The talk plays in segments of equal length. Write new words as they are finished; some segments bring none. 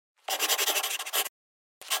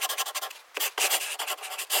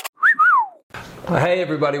Hey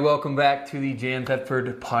everybody, welcome back to the Jan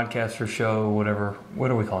Thetford podcast or show, whatever.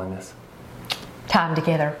 What are we calling this? Time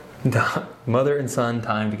together. Mother and son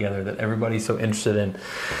time together that everybody's so interested in.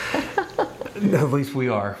 At least we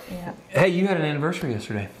are. Yeah. Hey, you had an anniversary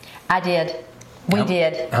yesterday. I did. We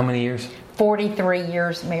did. How many years? 43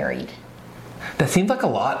 years married. That seems like a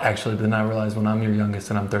lot, actually, but then I realized when I'm your youngest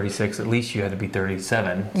and I'm 36, at least you had to be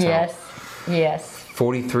 37. So Yes.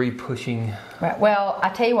 43 pushing. Right. Well, I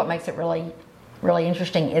tell you what makes it really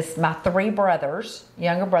interesting is my three brothers,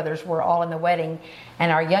 younger brothers, were all in the wedding,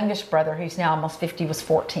 and our youngest brother, who's now almost 50, was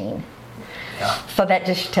 14. Yeah. So that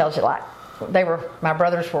just tells you, like, my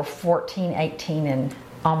brothers were 14, 18, and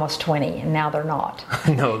almost 20, and now they're not.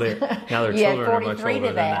 No, now their children are much older 43 to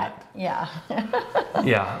than that. Yeah.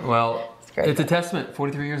 Yeah, well, great. It's a testament.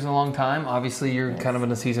 43 years is a long time. Obviously, you're kind of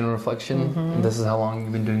in a season of reflection. Mm-hmm. This is how long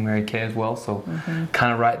you've been doing Mary Kay as well, so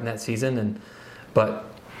kind of right in that season. But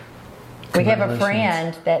we have a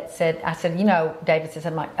friend that said, I said, David says,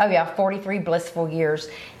 I'm like, oh yeah, 43 blissful years.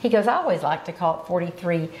 He goes, I always like to call it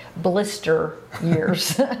 43 blister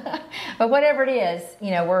years. But whatever it is, we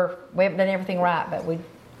haven't done everything right, but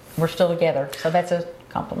we're still together. So that's a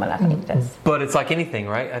compliment, I think. But it's like anything,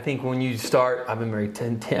 right? I think when you start, I've been married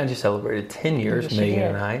 10 I just celebrated 10 years, Yes, Megan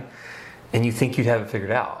and I, and you think you'd have it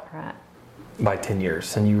figured out. Right. By 10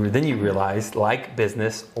 years. And then you realize, like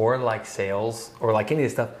business or like sales or like any of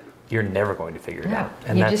this stuff, you're never going to figure it out.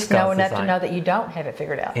 And you that's just know God's enough design. to know that you don't have it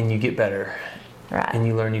figured out. And you get better. Right. And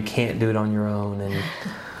you learn you can't do it on your own.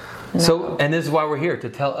 And so, and this is why we're here, to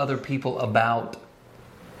tell other people about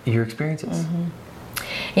your experiences. Mm-hmm.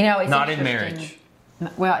 It's not in interesting. marriage.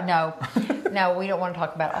 Well, no, we don't want to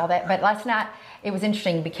talk about all that. But last night it was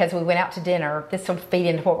interesting because we went out to dinner. This will feed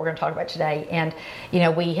into what we're going to talk about today. And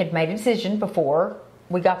we had made a decision before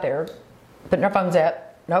we got there, putting our phones up.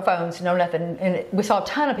 No phones, no nothing. And we saw a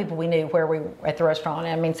ton of people we knew where we were at the restaurant.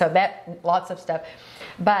 I mean, so that, lots of stuff.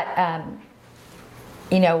 But, I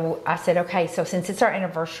said, okay, so since it's our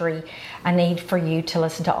anniversary, I need for you to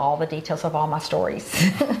listen to all the details of all my stories.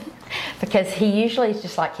 Because he usually is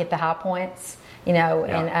just like hit the high points,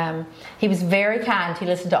 and he was very kind. He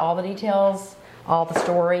listened to all the details, all the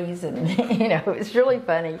stories, and, it was really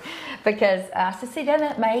funny. Because I said, see, doesn't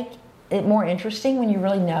it make it more interesting when you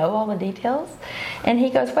really know all the details? And he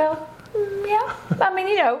goes, well, yeah. I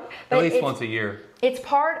mean, At least once a year. It's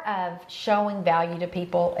part of showing value to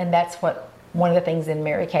people, and that's what one of the things in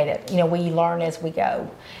Mary Kay that we learn as we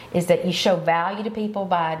go is that you show value to people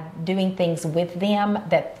by doing things with them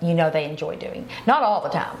that they enjoy doing. Not all the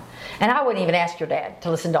time. And I wouldn't even ask your dad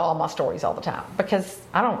to listen to all my stories all the time because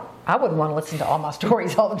I wouldn't want to listen to all my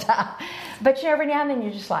stories all the time. But every now and then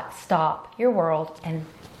you're just like, stop your world and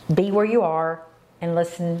be where you are and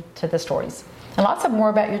listen to the stories. And lots of them were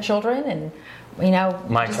about your children and,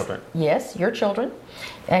 My children. Yes, your children.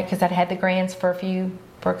 Because I'd had the grands for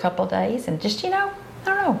a couple of days. And just, I don't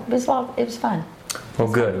know, it was fun.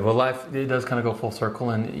 Well, good. Well, life, it does kind of go full circle.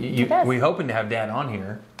 And we're hoping to have Dad on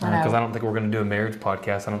here. Because I don't think we're going to do a marriage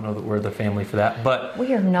podcast. I don't know that we're the family for that. But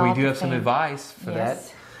we are not. We do have some advice for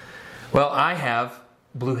that. Well, I have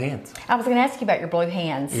blue hands. I was going to ask you about your blue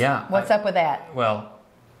hands. Yeah. What's up with that? Well,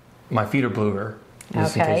 my feet are bluer,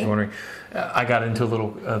 just in case you're wondering. I got into a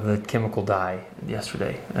little of the chemical dye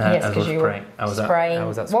yesterday. Yes, because you were spraying. I was out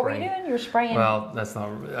What spraying. were you doing? You were spraying? Well, that's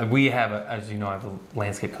not... We have, as you know, I have a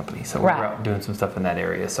landscape company, so we're out doing some stuff in that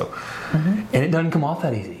area. So, and it doesn't come off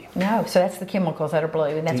that easy. No, so that's the chemicals that are blue,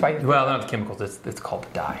 and that's why you're... Well, not the chemicals, it's called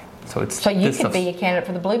the dye. So you could be a candidate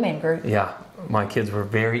for the Blue Man Group. Yeah. My kids were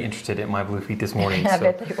very interested in my blue feet this morning. I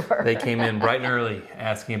bet they were. They came in bright and early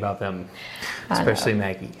asking about them, especially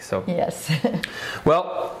Maggie. So yes.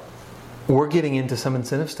 Well, we're getting into some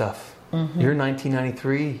incentive stuff. You're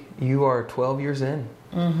 1993. You are 12 years in.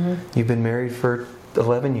 You've been married for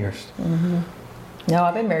 11 years. No,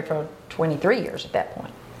 I've been married for 23 years at that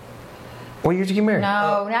point. What year did you get married?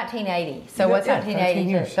 No, 1980. So what's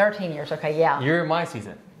 1980? 13 years. Okay, yeah. You're in my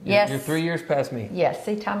season. Yes. You're 3 years past me. Yes,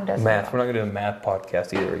 see, time does math. We're not going to do a math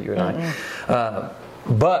podcast either, you and I.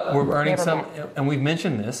 But we're earning some, and we've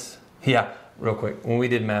mentioned this. Yeah, real quick. When we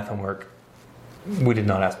did math homework, we did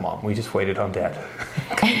not ask Mom. We just waited on Dad.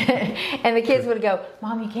 And the kids would go,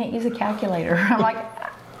 Mom, you can't use a calculator. I'm like,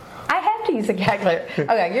 I have to use a calculator.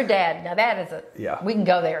 Okay, your dad. Now that is we can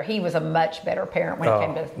go there. He was a much better parent when it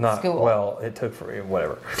came to school. Well, it took for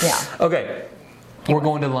whatever. Yeah. Okay. We're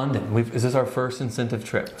going to London. Is this our first incentive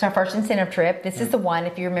trip? It's our first incentive trip. This is the one,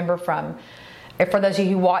 if you remember for those of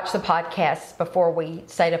you who watched the podcast before, we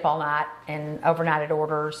stayed up all night and overnighted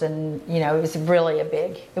orders, and it was really a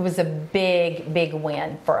big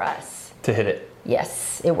win for us. To hit it.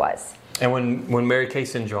 Yes, it was. And when Mary Kay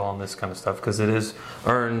sends you all on this kind of stuff, because it is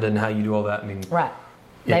earned and how you do all that, I mean, right.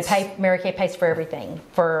 Mary Kay pays for everything,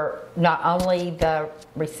 for not only the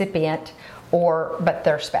recipient but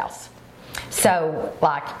their spouse. So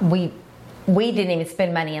like we didn't even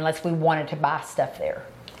spend money unless we wanted to buy stuff there.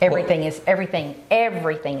 Everything is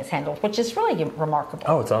handled, which is really remarkable.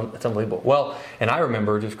 Oh, it's unbelievable. Well, and I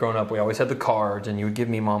remember just growing up, we always had the cards, and you would give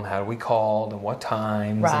me, Mom, how we called and what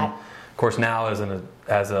times. Right. And of course, now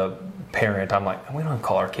as a parent, I'm like, we don't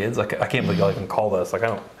call our kids. Like, I can't believe y'all even called us. Like, I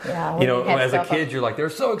don't. Yeah, as a kid, you're like, they're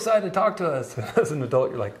so excited to talk to us. As an adult,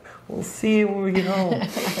 you're like, we'll see you when we get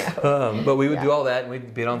home. But we would do all that, and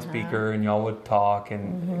we'd be on speaker, and y'all would talk,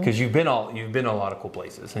 and because you've been a lot of cool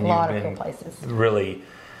places, and really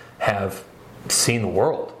have seen the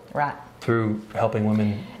world right through helping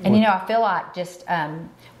women. And I feel like just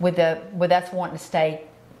with us wanting to stay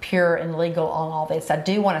pure and legal on all this, I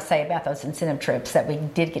do want to say about those incentive trips that we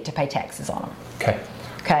did get to pay taxes on them.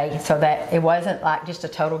 Okay, so that it wasn't like just a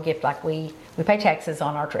total gift. Like we pay taxes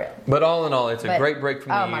on our trip. But all in all, it's a great break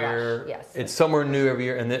from the year. Gosh, yes. It's somewhere new every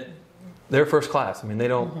year, and they're first class. I mean, they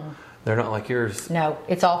don't. They're not like yours. No,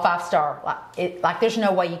 it's all 5-star. Like there's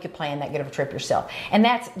no way you could plan that good of a trip yourself. And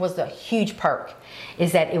that was the huge perk,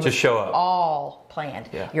 is that it was just show up. All planned.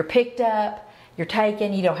 Yeah. You're picked up, you're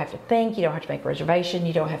taken, you don't have to think, you don't have to make a reservation,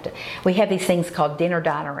 you don't have to. We had these things called dinner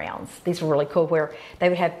dine-arounds. These were really cool, where they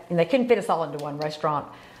would have, and they couldn't fit us all into one restaurant,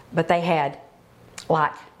 but they had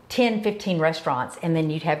like 10, 15 restaurants, and then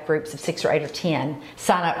you'd have groups of 6 or 8 or 10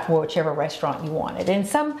 sign up for whichever restaurant you wanted. In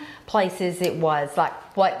some places it was like,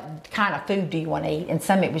 what kind of food do you want to eat? And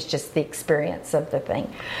some it was just the experience of the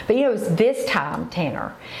thing. But it was this time,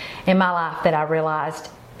 Tanner, in my life that I realized,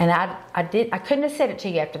 and I couldn't have said it to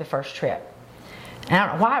you after the first trip. And I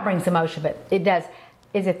don't know why it brings emotion, but it does.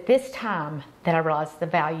 Is at this time that I realized the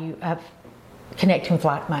value of connecting with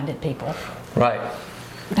like-minded people. Right.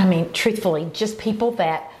 I mean, truthfully, just people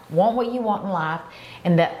that want what you want in life.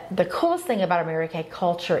 And the coolest thing about American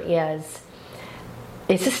culture is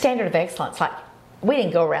it's a standard of excellence. Like, we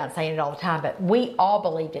didn't go around saying it all the time, but we all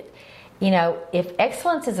believed it. If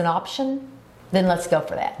excellence is an option, then let's go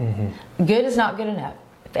for that. Good is not good enough.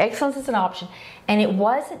 If excellence is an option, and it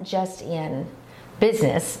wasn't just in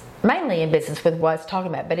business, mainly in business with what I was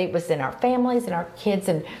talking about, but it was in our families and our kids.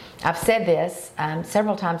 And I've said this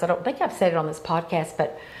several times. I don't think I've said it on this podcast,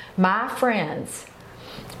 but my friends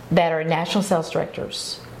that are national sales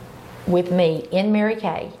directors with me in Mary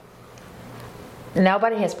Kay,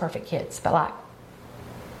 nobody has perfect kids, but like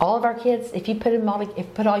all of our kids, if you put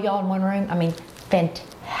all y'all in one room, I mean,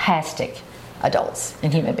 fantastic adults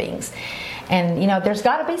and human beings. And there's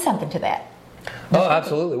got to be something to that. Oh,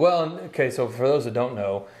 absolutely. Well, okay, so for those that don't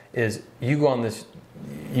know, is you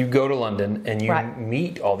go to London and you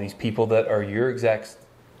meet all these people that are your exact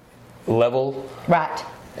level. Right.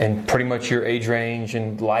 And pretty much your age range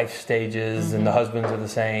and life stages, and the husbands are the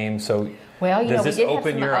same. So does this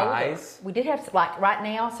open your eyes? We did have, like right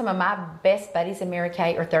now, some of my best buddies in Mary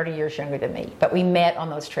Kay are 30 years younger than me, but we met on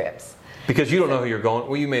those trips. Because you don't know who you're going.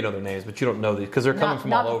 Well, you made other names, but you don't know these because they're coming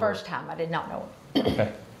from all over. Not the first time. I did not know them.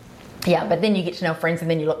 Okay. Yeah, but then you get to know friends, and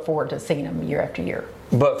then you look forward to seeing them year after year.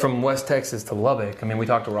 But from West Texas to Lubbock, I mean, we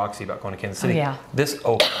talked to Roxy about going to Kansas City. Oh, yeah. This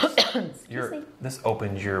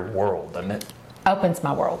opens your world, doesn't it? Opens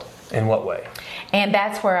my world. In what way? And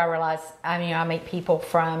that's where I realized, I meet people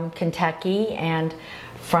from Kentucky and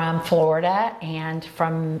from Florida and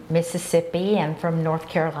from Mississippi and from North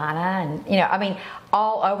Carolina and,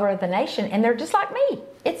 all over the nation. And they're just like me.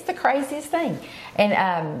 It's the craziest thing.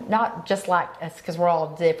 And not just like us because we're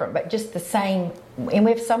all different, but just the same. And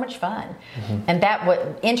we have so much fun. And that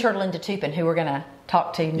would enter Linda Tupin, who we're going to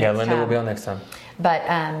talk to next time. Yeah, Linda will be on next time. But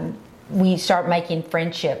we start making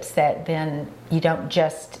friendships that then you don't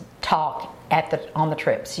just talk on the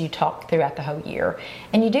trips. You talk throughout the whole year,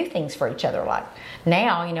 and you do things for each other. Like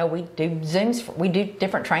now, we do Zooms. We do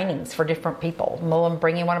different trainings for different people. We'll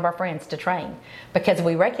bring in one of our friends to train because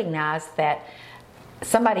we recognize that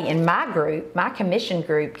somebody in my group, my commission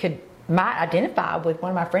group, might identify with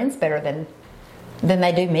one of my friends better than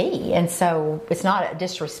they do me. And so it's not a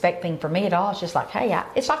disrespect thing for me at all. It's just like, hey,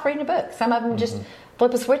 it's like reading a book. Some of them just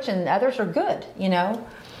flip a switch, and others are good,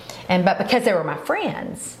 but because they were my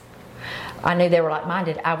friends, I knew they were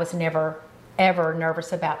like-minded. I was never, ever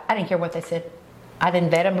nervous about, I didn't care what they said. I didn't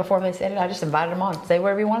vet them before they said it. I just invited them on. Say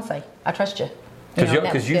whatever you want to say. I trust you.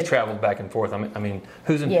 Because you've traveled back and forth. I mean,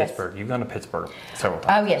 who's in Pittsburgh? You've gone to Pittsburgh several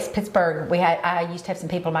times. Oh, yes, Pittsburgh. I used to have some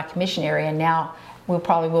people in my commission area, and now we'll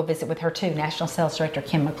probably will visit with her too, National Sales Director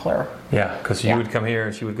Kim McClure. Yeah, because you would come here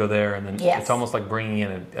and she would go there, and then Yes. it's almost like bringing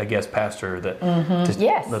in a guest pastor that just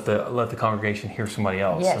Yes. let the congregation hear somebody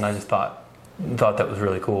else. Yes. And I just thought that was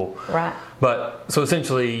really cool. Right. But so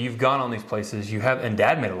essentially, you've gone on these places. And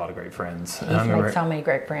Dad made a lot of great friends. He's made so many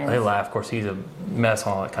great friends. They laugh. Of course, he's a mess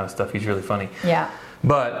on all that kind of stuff. He's really funny. Yeah.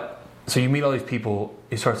 But so you meet all these people.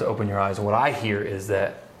 It starts to open your eyes. And what I hear is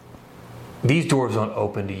that these doors don't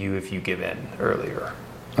open to you if you give in earlier.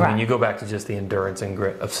 I mean, you go back to just the endurance and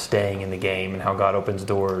grit of staying in the game and how God opens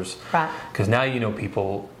doors. Right. Because now you know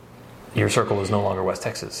people. Your circle is no longer West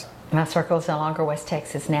Texas. My circle is no longer West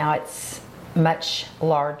Texas. Now it's much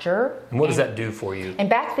larger. And what does that do for you? And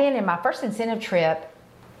back then, in my first incentive trip,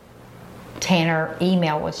 Tanner,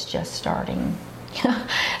 email was just starting.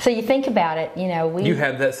 So you think about it, You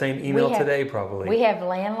have that same email today, probably. We have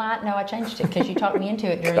landline. No, I changed it because you talked me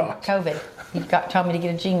into it during COVID. You told me to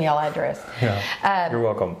get a Gmail address. Yeah, you're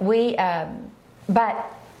welcome.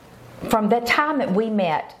 But from the time that we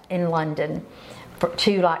met in London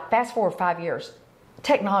to fast forward 5 years,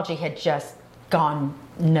 technology had just gone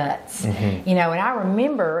nuts. Mm-hmm. And I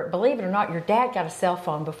remember, believe it or not, your dad got a cell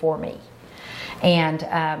phone before me.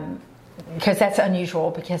 And because that's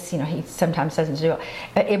unusual because, he sometimes doesn't do it.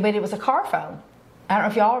 But it was a car phone. I don't know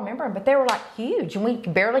if y'all remember them, but they were huge. And we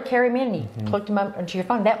could barely carry them in and you plugged them up into your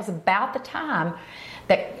phone. That was about the time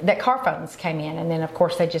that car phones came in. And then, of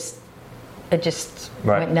course, it just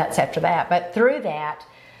went nuts after that. But through that,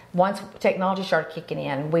 once technology started kicking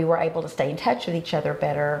in, we were able to stay in touch with each other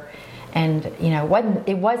better. And,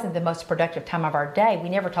 it wasn't the most productive time of our day. We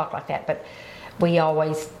never talked like that, but we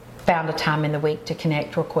always found a time in the week to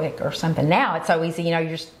connect real quick or something. Now it's so easy, you're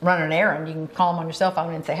just running an errand. You can call them on your cell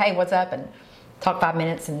phone and say, hey, what's up? And talk 5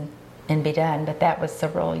 minutes and be done. But that was a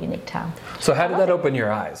real unique time. So how did that open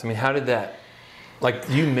your eyes? I mean, how did that,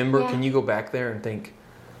 do you remember, can you go back there and think?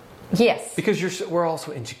 Yes. Because we're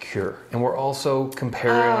also insecure and we're also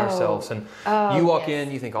comparing ourselves. And you walk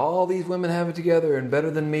in, you think all these women have it together and better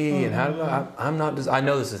than me. And how did I'm not? I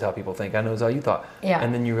know this is how people think. I know this is how you thought. Yeah.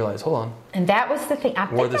 And then you realize, hold on. And that was the thing. I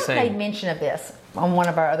think I made mention of this on one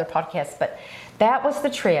of our other podcasts, but that was the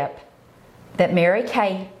trip that Mary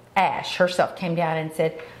Kay Ash herself came down and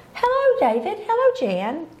said, "Hello, David. Hello,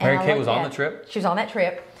 Jan." And Mary Kay was on the trip. She was on that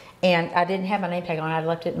trip, and I didn't have my name tag on. I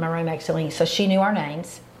left it in my room actually, so she knew our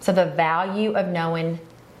names. So the value of knowing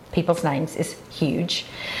people's names is huge.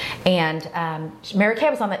 And Mary Kay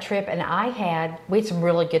was on that trip, and we had some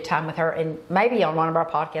really good time with her. And maybe on one of our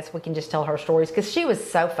podcasts we can just tell her stories because she was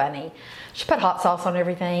so funny. She put hot sauce on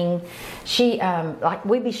everything. She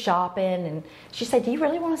we'd be shopping, and she'd say, "Do you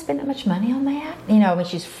really want to spend that much money on that?"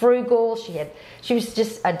 She's frugal. She was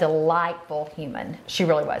just a delightful human. She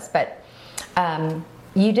really was. But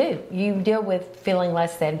you deal with feeling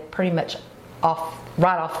less than pretty much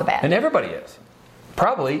right off the bat. And everybody is.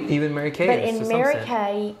 Probably even Mary Kay is. But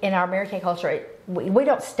in our Mary Kay culture, we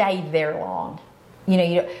don't stay there long.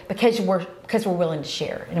 Because we're willing to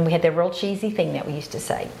share. And we had that real cheesy thing that we used to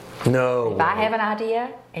say. No. If I have an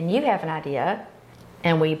idea and you have an idea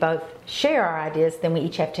and we both share our ideas, then we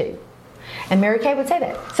each have two. And Mary Kay would say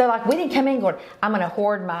that. So we didn't come in going, I'm going to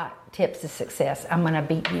hoard my tips to success. I'm going to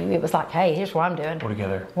beat you. It was like, hey, here's what I'm doing. We're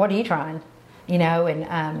together. What are you trying?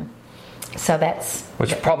 So that's...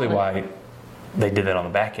 Which is probably why they did that on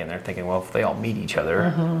the back end. They're thinking, well, if they all meet each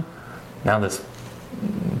other, now this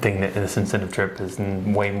incentive trip is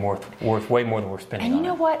worth way more than we're spending on it. And you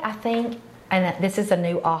know what? I think, and this is a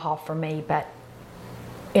new aha for me, but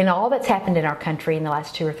in all that's happened in our country in the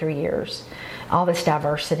last 2 or 3 years, all this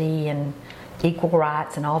diversity and equal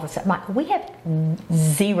rights and all this stuff, we have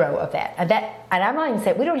zero of that. And I'm not even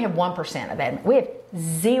saying, we don't have 1% of that. We have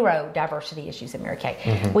zero diversity issues in Mary Kay.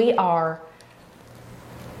 Mm-hmm. We are,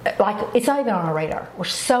 it's not even on our radar. We're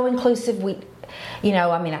so inclusive.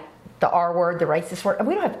 The R word, the racist word,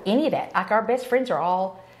 we don't have any of that. Our best friends are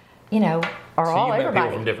all, So you met everybody.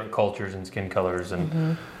 people from different cultures and skin colors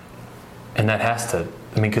and that has to,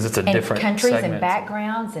 because it's a different countries segment. And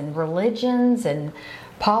backgrounds and religions and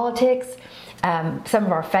politics. Some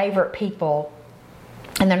of our favorite people,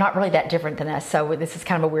 and they're not really that different than us, so this is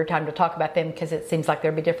kind of a weird time to talk about them because it seems like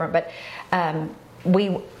they'll be different. But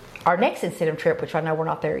our next incentive trip, which I know we're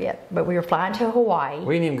not there yet, but we were flying to Hawaii.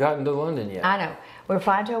 We ain't even gotten to London yet. I know. We were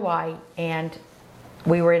flying to Hawaii, and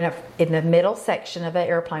we were in the middle section of the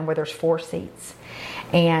airplane where there's 4 seats.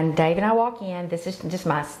 And Dave and I walk in. This is just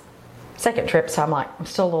my second trip, so I'm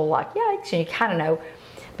still a little yikes, and you kind of know.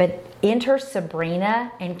 But enter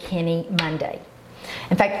Sabrina and Kenny Monday.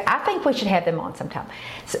 In fact, I think we should have them on sometime.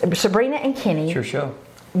 Sabrina and Kenny. Sure show.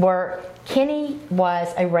 Kenny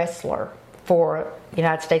was a wrestler for the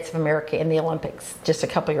United States of America in the Olympics just a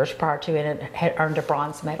couple years prior to it, and had earned a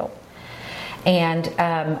bronze medal. And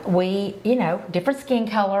we, different skin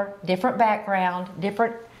color, different background,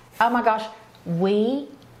 different. Oh my gosh, we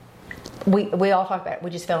all talk about it. We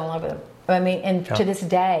just fell in love with him. I mean, and to this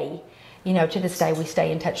day, we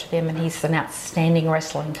stay in touch with him, and he's an outstanding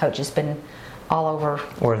wrestling coach. He's been all over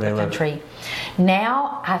the country.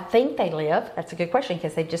 Now, I think they live. That's a good question,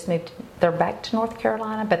 because they just moved. They're back to North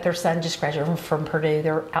Carolina, but their son just graduated from Purdue.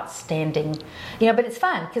 They're outstanding. But it's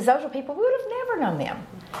fun because those are people we would have never known them.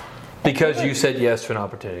 Because you said yes to an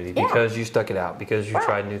opportunity, because you stuck it out, because you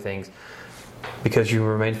tried new things, because you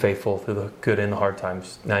remained faithful through the good and the hard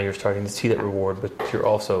times. Now you're starting to see that reward, but you're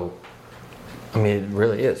also, it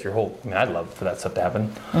really is your whole. I'd love for that stuff to happen.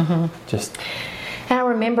 Mm-hmm. And I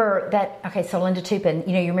remember that. Okay, so Linda Tupin,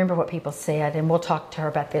 you remember what people said, and we'll talk to her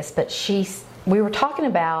about this. But we were talking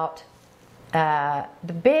about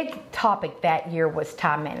the big topic that year was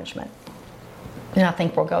time management, and I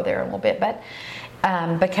think we'll go there in a little bit, but.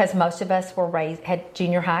 Because most of us had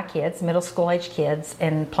junior high kids, middle school age kids,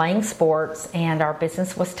 and playing sports, and our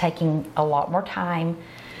business was taking a lot more time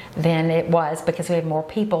than it was because we had more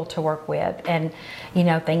people to work with, and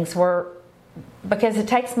things were, because it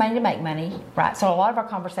takes money to make money, right? So a lot of our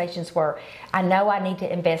conversations were, I know I need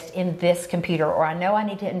to invest in this computer, or I know I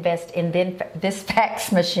need to invest in this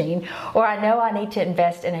fax machine, or I know I need to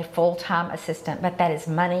invest in a full-time assistant, but that is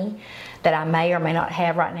money that I may or may not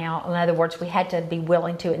have right now. In other words, we had to be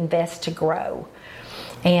willing to invest to grow.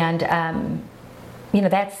 And,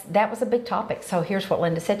 that was a big topic. So here's what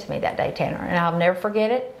Linda said to me that day, Tanner, and I'll never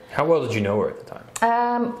forget it. How well did you know her at the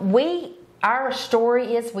time? Our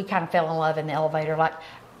story is we kind of fell in love in the elevator. Like,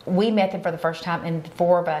 we met them for the first time, and the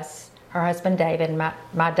four of us, her husband David, and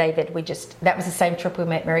my David, that was the same trip we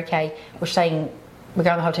met Mary Kay. We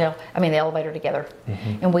got in the elevator together,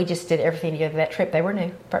 and we just did everything together that trip. They were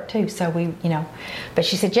new too, so but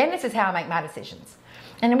she said, Jen, this is how I make my decisions.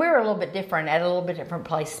 And we were a little bit different, at a little bit different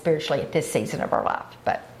place spiritually at this season of our life.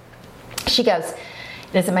 But she goes,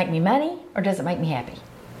 does it make me money, or does it make me happy?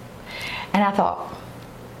 And I thought,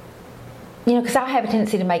 because I have a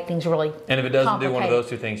tendency to make things really And if it doesn't do one of those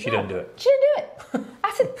two things, she doesn't do it. She didn't do it.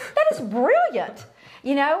 I said, that is brilliant,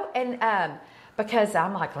 and because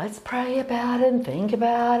I'm like, let's pray about it and think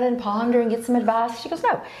about it and ponder and get some advice. She goes,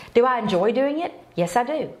 no. Do I enjoy doing it? Yes, I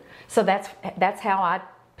do. So that's how I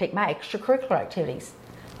pick my extracurricular activities.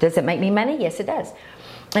 Does it make me money? Yes, it does.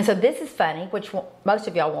 And so this is funny, which most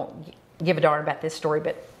of y'all won't give a darn about this story,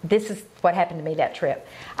 but this is what happened to me that trip.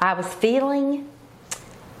 I was feeling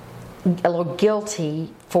a little guilty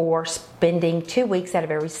for spending 2 weeks out of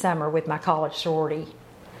every summer with my college sorority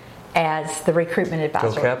as the recruitment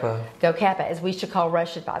advisor. Go Kappa. Go Kappa, as we used to call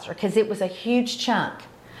rush advisor, because it was a huge chunk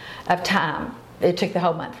of time. It took the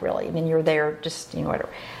whole month, really. I mean, you're there just, whatever.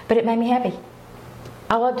 But it made me happy.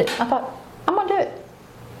 I loved it. I thought, I'm going to do it.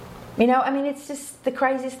 It's just the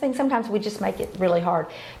craziest thing. Sometimes we just make it really hard.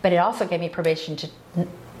 But it also gave me permission to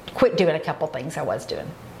quit doing a couple things I was doing,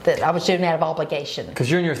 that I was doing out of obligation. Because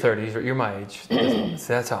you're in your 30s, you're my age.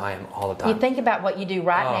 So that's how I am all the time. You think about what you do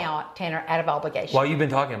right now, Tanner, out of obligation. While you've been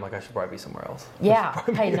talking, I'm like, I should probably be somewhere else. Yeah.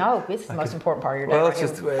 Hey, no, this is the most important part of your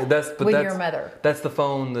day. Well, that's your mother. That's the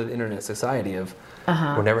phone, the internet society of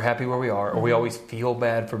we're never happy where we are, or we always feel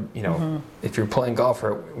bad for, if you're playing golf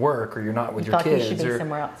or at work, or you're not with your kids. You should be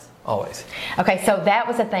somewhere else. Always. Okay, so that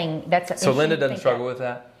was a thing. So Linda doesn't struggle with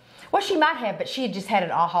that? Well, she might have, but she had just had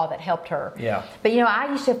an aha that helped her. Yeah. But I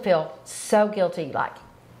used to feel so guilty, like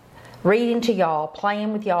reading to y'all,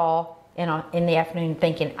 playing with y'all in the afternoon,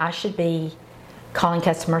 thinking I should be calling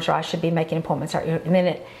customers, or I should be making appointments.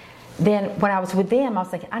 And then when I was with them, I was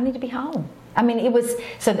thinking I need to be home. It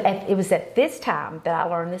was at this time that I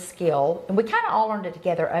learned this skill, and we kind of all learned it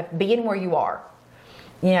together, of being where you are,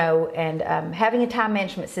 and having a time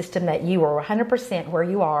management system that you are 100% where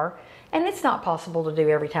you are. And it's not possible to do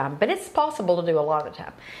every time, but it's possible to do a lot of the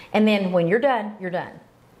time. And then when you're done, you're done.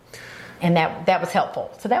 And that was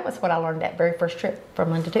helpful. So that was what I learned that very first trip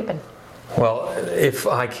from Linda Tupin. Well, if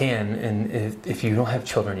I can, and if you don't have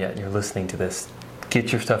children yet and you're listening to this,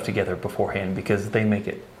 get your stuff together beforehand, because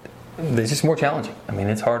it's just more challenging.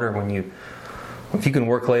 It's harder if you can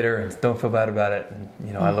work later and don't feel bad about it. And,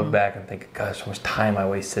 I look back and think, gosh, how much time I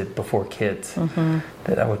wasted before kids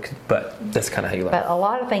that I would. But that's kind of how you learn. But a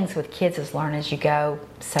lot of things with kids is learn as you go.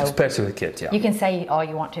 So especially with kids, yeah. You can say all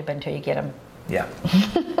you want to, but until you get them. Yeah,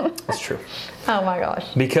 that's true. Oh my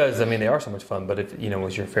gosh. Because they are so much fun. But if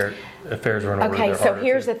as your affairs run over, okay. So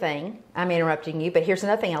here's the thing. I'm interrupting you, but here's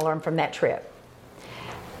another thing I learned from that trip.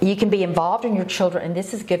 You can be involved in your children, and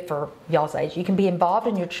this is good for y'all's age. You can be involved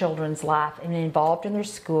in your children's life and involved in their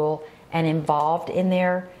school and involved in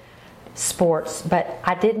their sports, but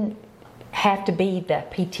I didn't have to be the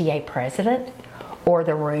PTA president or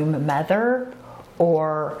the room mother,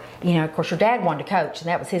 or, of course your dad wanted to coach and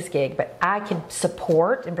that was his gig, but I could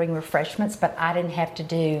support and bring refreshments, but I didn't have to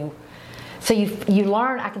do. So you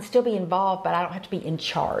learn I can still be involved, but I don't have to be in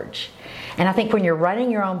charge. And I think when you're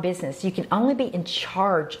running your own business, you can only be in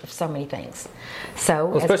charge of so many things.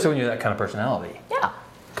 So especially when you're that kind of personality. Yeah.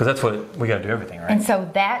 Because that's what we got to do everything, right? And so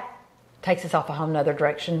that takes us off a whole nother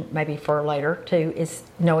direction, maybe for later too, is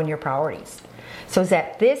knowing your priorities. So it's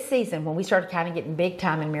that this season when we started kind of getting big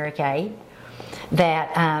time in Mary Kay,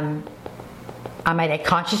 that I made a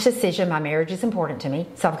conscious decision. My marriage is important to me,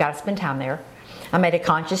 so I've got to spend time there. I made a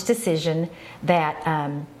conscious decision that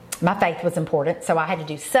my faith was important, so I had to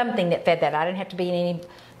do something that fed that. I didn't have to be in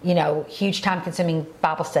any, huge time-consuming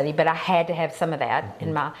Bible study, but I had to have some of that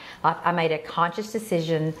in my life. I made a conscious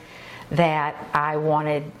decision that I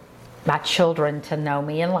wanted my children to know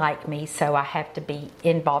me and like me, so I have to be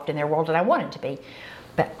involved in their world, and I wanted to be.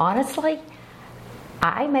 But honestly,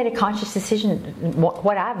 I made a conscious decision.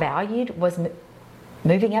 What I valued was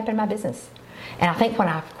moving up in my business. And I think when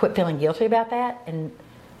I quit feeling guilty about that and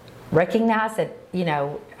recognized that,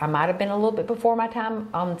 I might have been a little bit before my time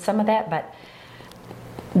on some of that, but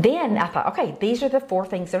then I thought, okay, these are the 4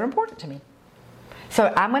 things that are important to me.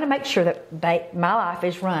 So I'm going to make sure that my life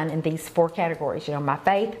is run in these 4 categories. My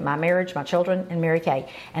faith, my marriage, my children, and Mary Kay.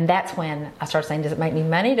 And that's when I started saying, does it make me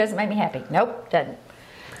money? Does it make me happy? Nope, doesn't.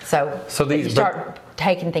 So you start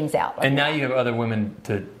taking things out. And now you have other women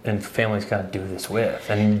and families kind of do this with,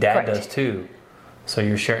 and Dad does too. So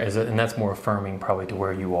you're sharing, and that's more affirming probably to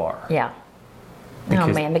where you are. Yeah. Oh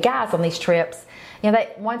man, the guys on these trips,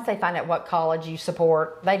 once they find out what college you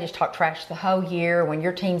support, they just talk trash the whole year when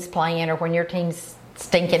your team's playing or when your team's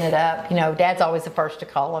stinking it up. Dad's always the first to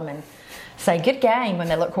call them and say good game when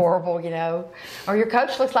they look horrible, or your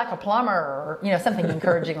coach looks like a plumber, or something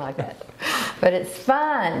encouraging like that. But it's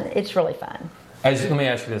fun. It's really fun. Let me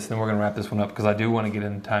ask you this, and then we're going to wrap this one up because I do want to get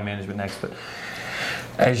into time management next. But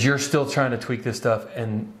as you're still trying to tweak this stuff,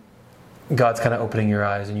 and God's kind of opening your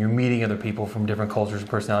eyes, and you're meeting other people from different cultures and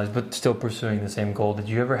personalities, but still pursuing the same goal, did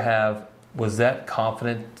you ever was that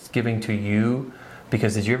confidence giving to you?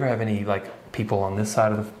 Because did you ever have any people on this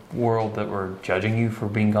side of the world that were judging you for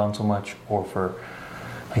being gone so much, or for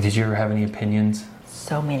did you ever have any opinions?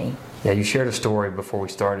 So many. Yeah, you shared a story before we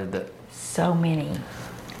started that. So many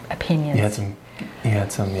opinions. You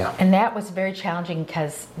had some, yeah. And that was very challenging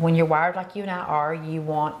because when you're wired like you and I are, you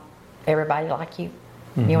want everybody to like you.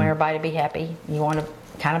 Mm-hmm. You want everybody to be happy. You want to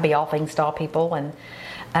kind of be all things to all people.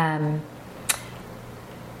 And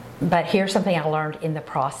but here's something I learned in the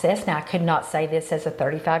process. Now, I could not say this as a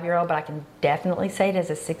 35-year-old, but I can definitely say it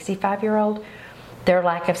as a 65-year-old. Their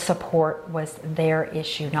lack of support was their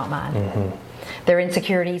issue, not mine. Mm-hmm. Their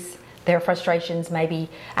insecurities, their frustrations, maybe.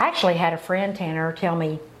 I actually had a friend, Tanner, tell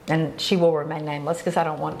me, and she will remain nameless because I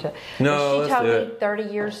don't want to. No, she told me 30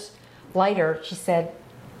 years later, she said,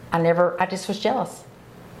 I just was jealous.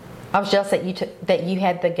 I was jealous that you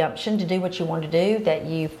had the gumption to do what you wanted to do, that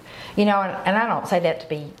and I don't say that to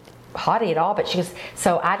be haughty at all, but she goes,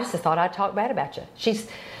 so I just thought I'd talk bad about you. She's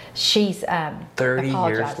 30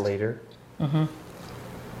 years later. Mm-hmm.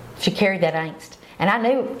 She carried that angst. And I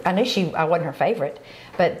knew I wasn't her favorite,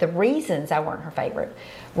 but the reasons I weren't her favorite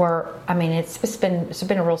were, it's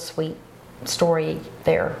been a real sweet story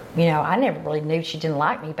there. I never really knew she didn't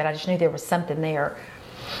like me, but I just knew there was something there.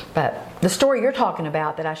 But the story you're talking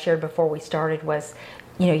about that I shared before we started was,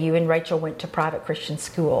 you and Rachel went to private Christian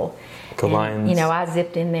school. The Lions. I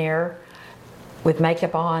zipped in there with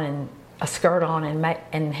makeup on and a skirt on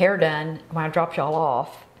and hair done when I dropped y'all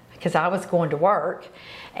off because I was going to work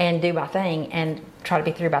and do my thing and try to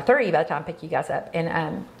be through by 3 by the time I pick you guys up.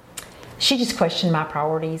 And she just questioned my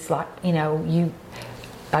priorities, Did you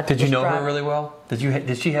know her really well?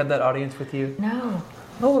 Did she have that audience with you? No.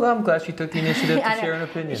 Oh, well, I'm glad she took the initiative to share an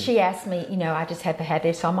opinion. She asked me, I just had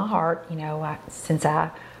this on my heart, since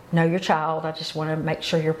I know your child, I just want to make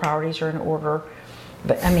sure your priorities are in order.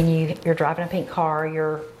 But you're driving a pink car,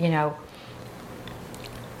 you're,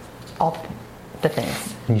 all the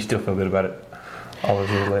things. And you still feel good about it all those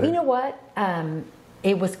years later? You know what?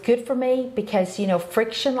 It was good for me because,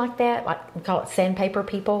 friction like that, we call it sandpaper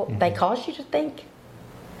people, mm-hmm. They cause you to think.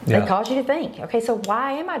 Yeah. They cause you to think, okay, so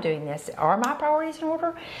why am I doing this? Are my priorities in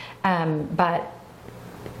order? But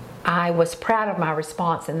I was proud of my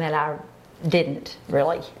response and that I didn't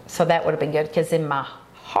really. So that would have been good because in my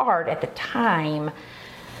heart at the time.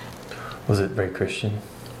 Was it very Christian?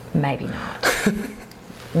 Maybe not.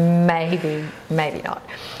 maybe not.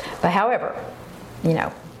 But however,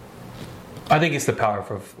 I think it's the power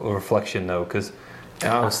of reflection, though, because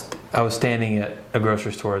I was standing at a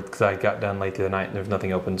grocery store because I got done late the other night and there was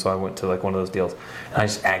nothing open, so I went to like one of those deals and I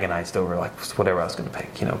just agonized over like whatever I was going to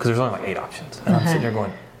pick, because there's only like 8 options, and I'm sitting there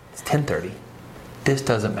going, it's 10:30. This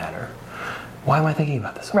doesn't matter. Why am I thinking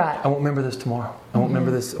about this? Right. I won't remember this tomorrow. I won't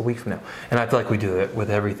remember this a week from now. And I feel like we do that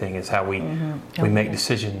with everything, is how we make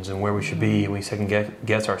decisions and where we should be, and we second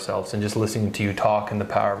guess ourselves. And just listening to you talk and the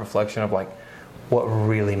power of reflection of like what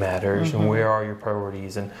really matters and where are your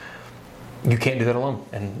priorities, and you can't do that alone.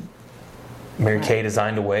 And Mary Kay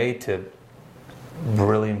designed a way to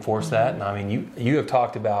really enforce that. And I mean, you have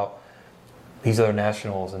talked about these other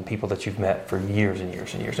nationals and people that you've met for years and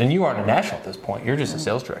years and years. And you aren't a national at this point. You're just a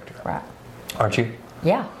sales director. Right. Aren't you?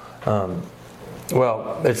 Yeah.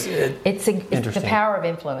 Well, it's the power of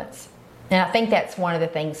influence. And I think that's one of the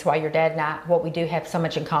things why your dad and I, what we do have so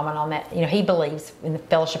much in common on that. He believes in the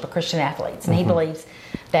Fellowship of Christian Athletes. And he believes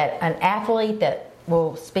that an athlete that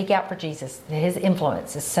will speak out for Jesus, his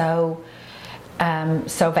influence is so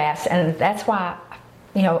vast. And that's why,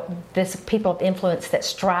 there's people of influence that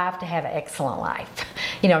strive to have an excellent life,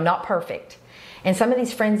 not perfect. And some of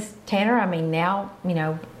these friends, Tanner, I mean, now,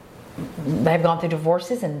 they've gone through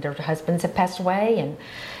divorces and their husbands have passed away, and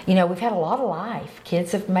we've had a lot of life.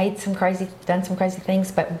 Kids have done some crazy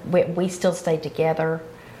things, but we still stay together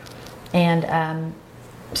and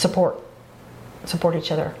support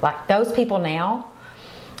each other. Like those people now,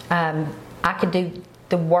 I could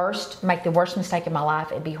make the worst mistake in my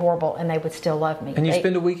life. It'd be horrible, and they would still love me. And you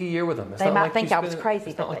spend a week a year with them. They might think I was crazy.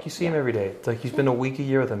 It's not like you see them every day. It's like you spend a week a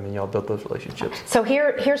year with them, and y'all build those relationships. So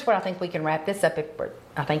here's what I think we can wrap this up.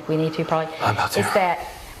 I think we need to probably. Is that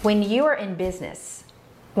when you're in business,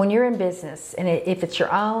 and if it's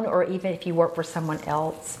your own, or even if you work for someone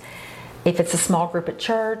else, if it's a small group at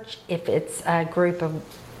church, if it's a group of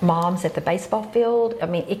moms at the baseball field, I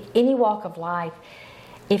mean, any walk of life.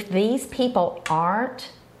 If these people aren't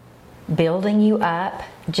building you up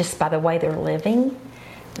just by the way they're living,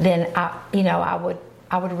 then I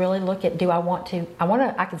would really look at,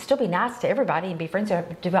 I can still be nice to everybody and be friends,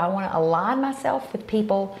 but do I want to align myself with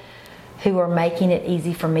people who are making it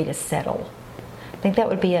easy for me to settle? I think that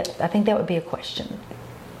would be a question.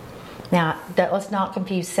 Now, let's not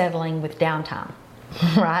confuse settling with downtime,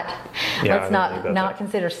 right? Yeah, let's not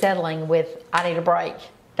consider settling with I need a break.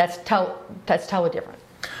 That's totally different.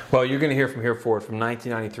 Well, you're going to hear from here forward, from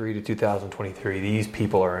 1993 to 2023. These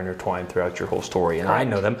people are intertwined throughout your whole story, and I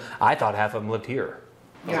know them. I thought half of them lived here.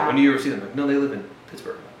 Yeah. When do you ever see them? No, they live in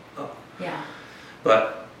Pittsburgh. Oh. Yeah.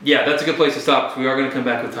 But yeah, that's a good place to stop. We are going to come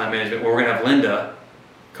back with time management. We're going to have Linda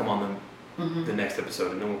come on the next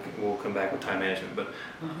episode, and then we'll come back with time management. But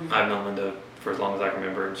I've known Linda for as long as I can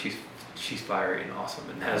remember, and she's fiery and awesome,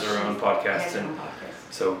 and has her own podcast.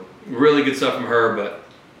 So really good stuff from her. But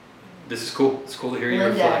this is cool. It's cool to hear you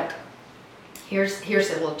reflect. Here's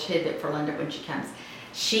a little tidbit for Linda when she comes.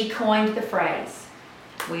 She coined the phrase,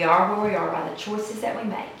 "We are where we are by the choices that we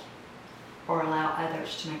make or allow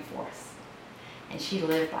others to make for us." And she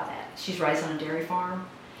lived by that. She's raised on a dairy farm.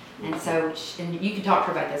 And so, and you can talk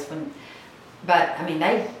to her about this but I mean,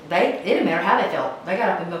 it didn't matter how they felt. They got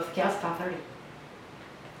up and milked the cows at 5:30.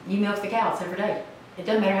 You milk the cows every day. It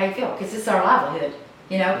doesn't matter how you feel, because it's our livelihood.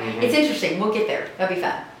 It's interesting. We'll get there. That'll be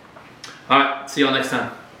fun. All right. See y'all next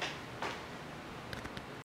time.